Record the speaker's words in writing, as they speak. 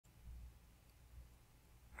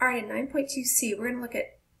All right, in 9.2c, we're going to look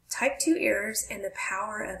at type 2 errors and the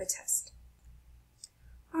power of a test.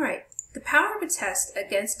 All right, the power of a test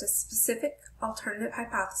against a specific alternative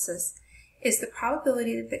hypothesis is the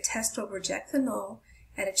probability that the test will reject the null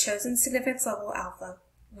at a chosen significance level alpha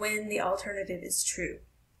when the alternative is true.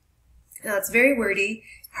 Now, it's very wordy,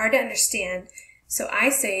 hard to understand, so I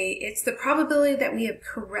say it's the probability that we have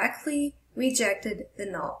correctly rejected the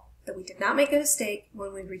null, that we did not make a mistake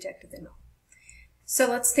when we rejected the null. So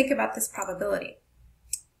let's think about this probability.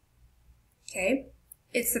 Okay,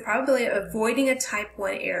 it's the probability of avoiding a type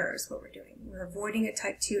 1 error is what we're doing. We're avoiding a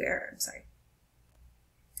type 2 error, I'm sorry.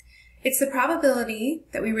 It's the probability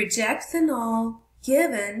that we reject the null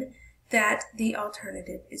given that the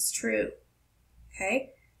alternative is true.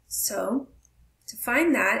 Okay, so to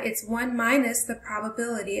find that, it's 1 minus the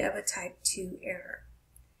probability of a type 2 error.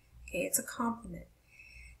 Okay, it's a complement.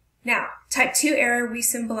 Now, type 2 error we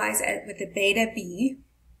symbolize it with the beta b,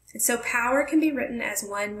 and so power can be written as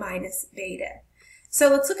 1 minus beta. So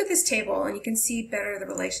let's look at this table and you can see better the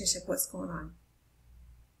relationship, what's going on.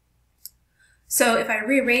 So if I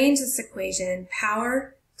rearrange this equation,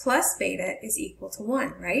 power plus beta is equal to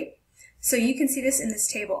 1, right? So you can see this in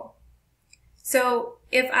this table. So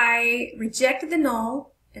if I rejected the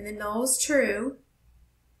null and the null is true,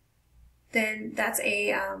 then that's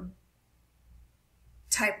a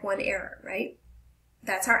type 1 error, right?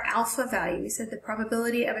 That's our alpha value. We said the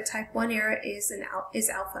probability of a type 1 error is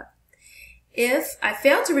alpha. If I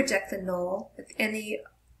failed to reject the null and the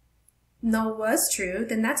null was true,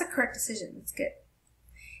 then that's a correct decision. That's good.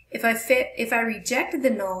 If I rejected the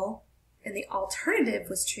null and the alternative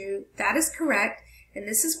was true, that is correct, and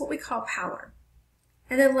this is what we call power.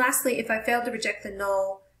 And then lastly, if I failed to reject the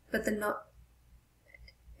null, and the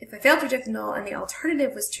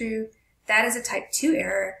alternative was true, that is a type 2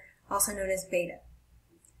 error, also known as beta.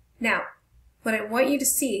 Now, what I want you to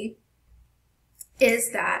see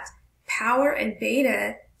is that power and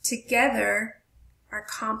beta together are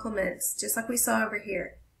complements, just like we saw over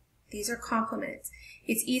here. These are complements.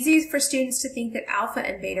 It's easy for students to think that alpha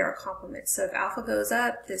and beta are complements. So if alpha goes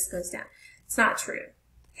up, this goes down. It's not true.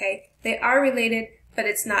 Okay? They are related, but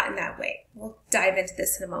it's not in that way. We'll dive into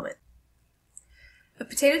this in a moment. A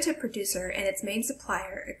potato chip producer and its main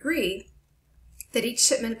supplier agree that each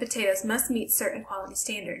shipment of potatoes must meet certain quality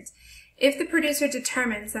standards. If the producer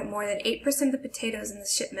determines that more than 8% of the potatoes in the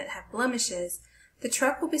shipment have blemishes, the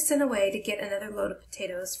truck will be sent away to get another load of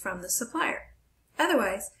potatoes from the supplier.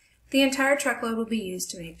 Otherwise, the entire truckload will be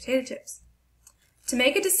used to make potato chips. To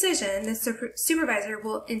make a decision, the supervisor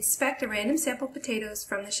will inspect a random sample of potatoes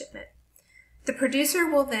from the shipment. The producer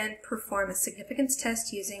will then perform a significance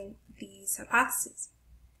test using these hypotheses.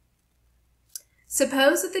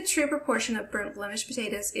 Suppose that the true proportion of blemished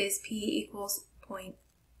potatoes is P equals 0.10,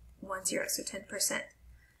 so 10%.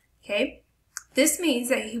 Okay? This means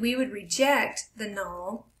that we would reject the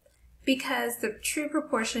null because the true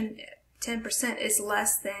proportion, 10%, is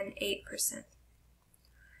less than 8%.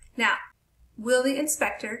 Now, will the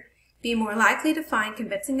inspector be more likely to find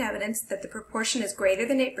convincing evidence that the proportion is greater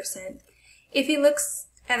than 8% if he looks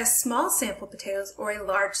at a small sample of potatoes or a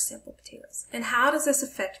large sample of potatoes? And how does this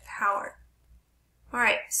affect power? All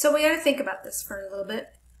right, so we got to think about this for a little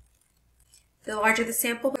bit. The larger the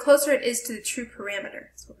sample, the closer it is to the true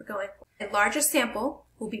parameter. That's what we're going for. A larger sample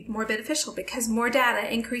will be more beneficial because more data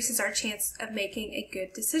increases our chance of making a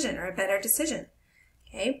good decision or a better decision.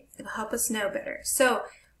 Okay, it'll help us know better. So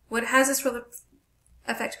how does this really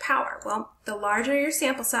affect power? Well, the larger your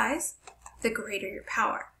sample size, the greater your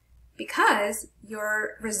power, because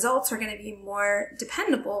your results are going to be more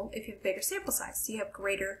dependable if you have a bigger sample size. So you have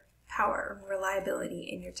greater power or reliability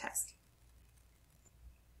in your test.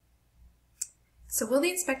 So will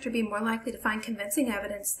the inspector be more likely to find convincing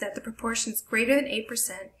evidence that the proportion is greater than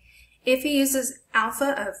 8% if he uses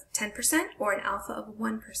alpha of 10% or an alpha of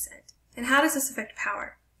 1%? And how does this affect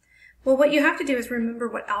power? Well, what you have to do is remember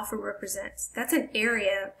what alpha represents. That's an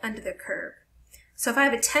area under the curve. So if I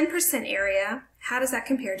have a 10% area, how does that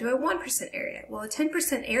compare to a 1% area? Well, a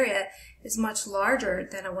 10% area is much larger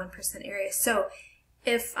than a 1% area. So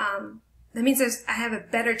if that means I have a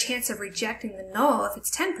better chance of rejecting the null if it's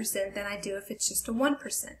 10% than I do if it's just a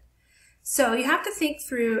 1%. So you have to think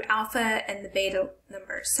through alpha and the beta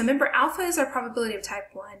numbers. So remember, alpha is our probability of type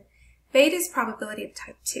 1, beta is probability of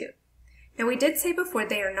type 2. Now we did say before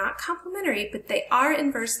they are not complementary, but they are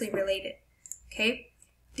inversely related. Okay,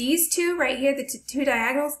 these two right here, the two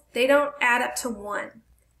diagonals, they don't add up to 1.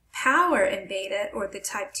 Power and beta, or the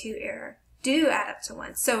type 2 error, do add up to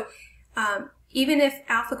 1. So even if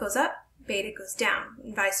alpha goes up, beta goes down,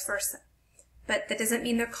 and vice versa. But that doesn't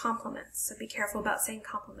mean they're complements, so be careful about saying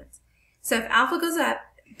complements. So if alpha goes up,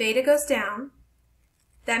 beta goes down,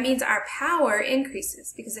 that means our power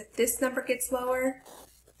increases, because if this number gets lower,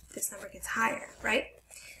 this number gets higher, right?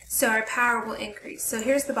 So our power will increase. So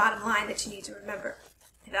here's the bottom line that you need to remember.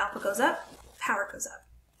 If alpha goes up, power goes up,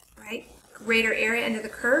 right? Greater area under the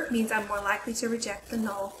curve means I'm more likely to reject the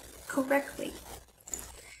null correctly.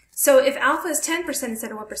 So if alpha is 10%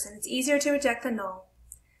 instead of 1%, it's easier to reject the null.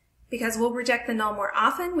 Because we'll reject the null more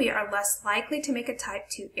often, we are less likely to make a type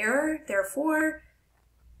 2 error. Therefore,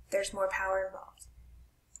 there's more power involved.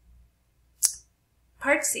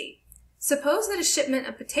 Part C. Suppose that a shipment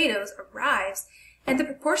of potatoes arrives and the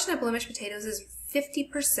proportion of blemished potatoes is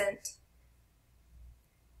 50%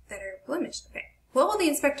 that are blemished. Okay. What will the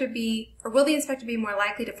inspector be, or will the inspector be more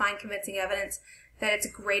likely to find convincing evidence that it's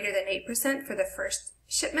greater than 8% for the first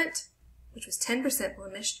shipment, which was 10%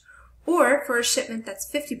 blemished, or for a shipment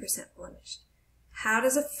that's 50% blemished? How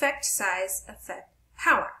does effect size affect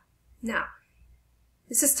power? Now,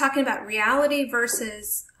 this is talking about reality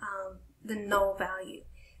versus the null value.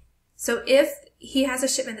 So if he has a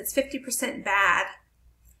shipment that's 50% bad,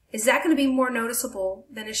 is that going to be more noticeable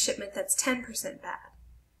than a shipment that's 10% bad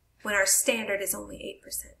when our standard is only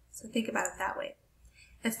 8%? So think about it that way.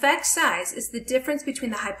 Effect size is the difference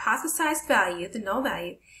between the hypothesized value, the null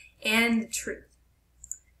value, and the truth.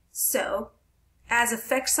 So as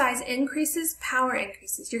effect size increases, power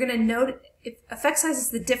increases. You're going to note if effect size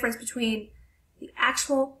is the difference between the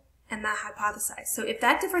actual and the hypothesized. So if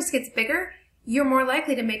that difference gets bigger, you're more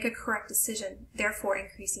likely to make a correct decision, therefore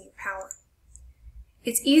increasing your power.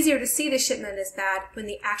 It's easier to see the shipment as bad when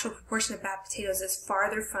the actual proportion of bad potatoes is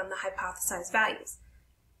farther from the hypothesized values.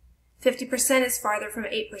 50% is farther from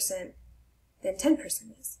 8% than 10%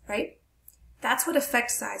 is, right? That's what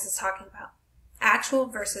effect size is talking about. Actual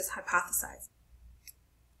versus hypothesized.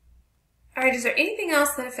 All right, is there anything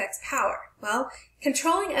else that affects power? Well,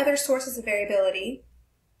 controlling other sources of variability,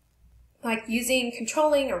 like using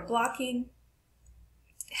controlling or blocking,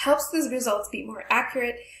 helps the results be more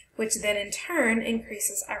accurate, which then in turn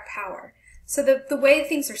increases our power. So the way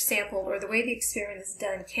things are sampled or the way the experiment is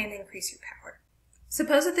done can increase your power.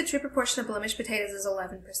 Suppose that the true proportion of blemished potatoes is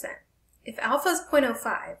 11%. If alpha is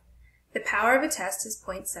 0.05, the power of a test is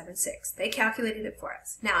 0.76. They calculated it for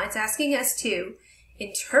us. Now it's asking us to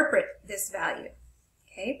interpret this value.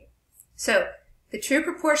 Okay? So the true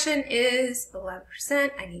proportion is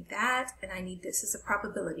 11%. I need that, and I need this as a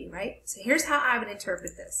probability, right? So here's how I would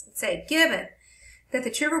interpret this. Let's say, given that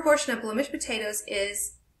the true proportion of blemished potatoes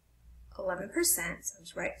is 11%, so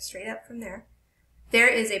just write straight up from there, there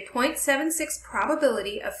is a 0.76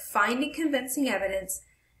 probability of finding convincing evidence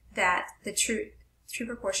that the true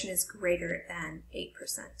proportion is greater than 8%.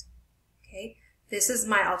 Okay? This is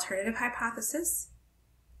my alternative hypothesis.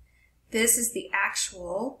 This is the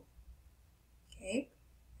actual. Okay?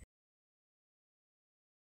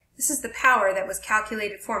 This is the power that was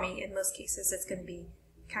calculated for me. In most cases, it's going to be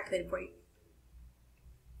calculated for you.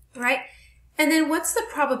 All right? And then what's the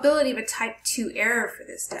probability of a type 2 error for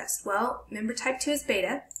this test? Well, remember type 2 is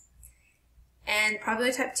beta, and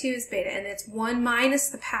probability type 2 is beta, and it's 1 minus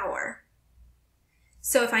the power.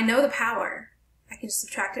 So if I know the power, I can just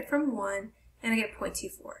subtract it from 1, and I get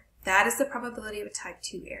 0.24. That is the probability of a type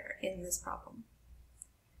 2 error in this problem.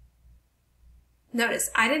 Notice,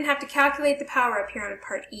 I didn't have to calculate the power up here on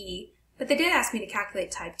part E, but they did ask me to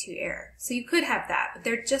calculate type 2 error. So you could have that, but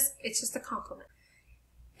it's just a complement.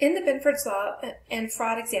 In the Binford's law and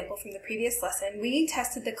fraud example from the previous lesson, we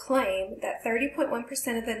tested the claim that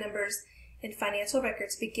 30.1% of the numbers in financial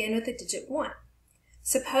records begin with the digit 1.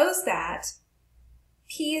 Suppose that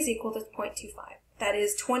P is equal to 0.25. That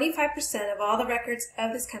is, 25% of all the records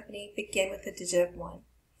of this company begin with the digit of 1.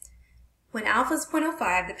 When alpha is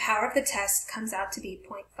 0.05, the power of the test comes out to be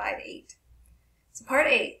 0.58. So part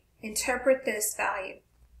A, interpret this value.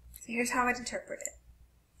 So here's how I'd interpret it.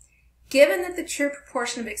 Given that the true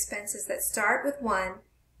proportion of expenses that start with 1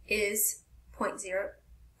 is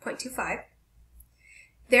 0.25,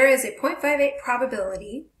 there is a 0.58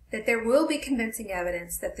 probability that there will be convincing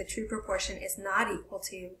evidence that the true proportion is not equal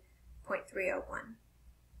to 0.301.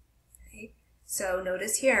 Okay? So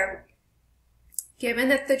notice here, given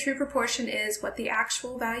that the true proportion is what the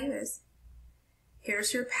actual value is,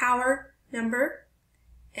 here's your power number,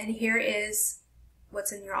 and here is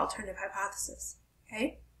what's in your alternative hypothesis.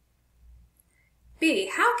 Okay?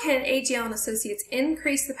 B, how can AGL and Associates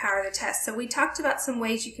increase the power of the test? So we talked about some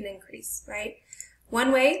ways you can increase, right?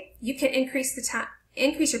 One way, you can increase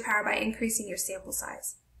your power by increasing your sample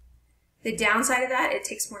size. The downside of that, it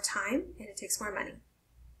takes more time and it takes more money.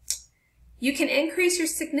 You can increase your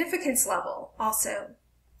significance level also.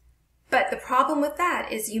 But the problem with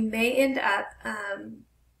that is you may end up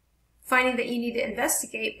finding that you need to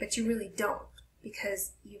investigate, but you really don't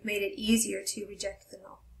because you've made it easier to reject the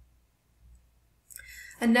null.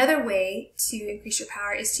 Another way to increase your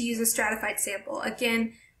power is to use a stratified sample.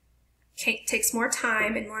 Again, takes more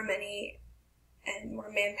time and more money and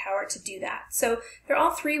more manpower to do that. So there are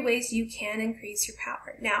all three ways you can increase your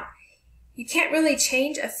power. Now, you can't really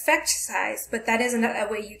change effect size, but that is a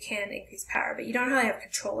way you can increase power, but you don't really have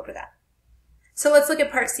control over that. So let's look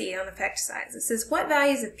at part C on effect size. It says, what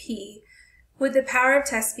values of P would the power of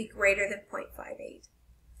test be greater than 0.58,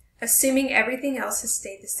 assuming everything else has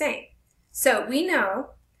stayed the same? So we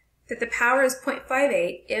know that the power is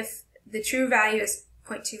 0.58 if the true value is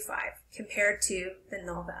 0.25 compared to the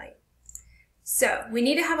null value. So we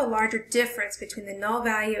need to have a larger difference between the null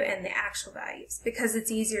value and the actual values because it's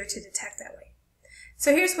easier to detect that way.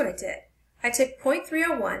 So here's what I did. I took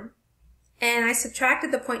 0.301 and I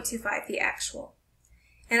subtracted the 0.25, the actual,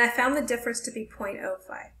 and I found the difference to be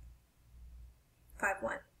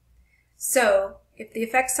 0.0551. So if the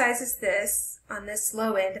effect size is this, on this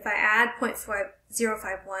low end, if I add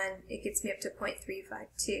 0.051, it gets me up to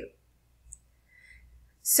 0.352.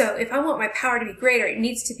 So if I want my power to be greater, it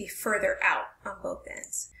needs to be further out on both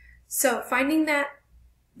ends. So finding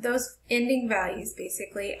those ending values,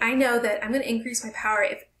 basically, I know that I'm going to increase my power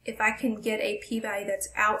if I can get a p-value that's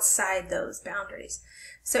outside those boundaries.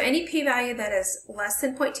 So any p-value that is less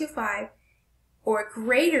than 0.25 or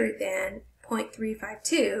greater than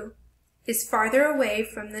 0.352 is farther away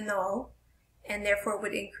from the null and therefore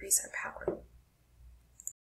would increase our power.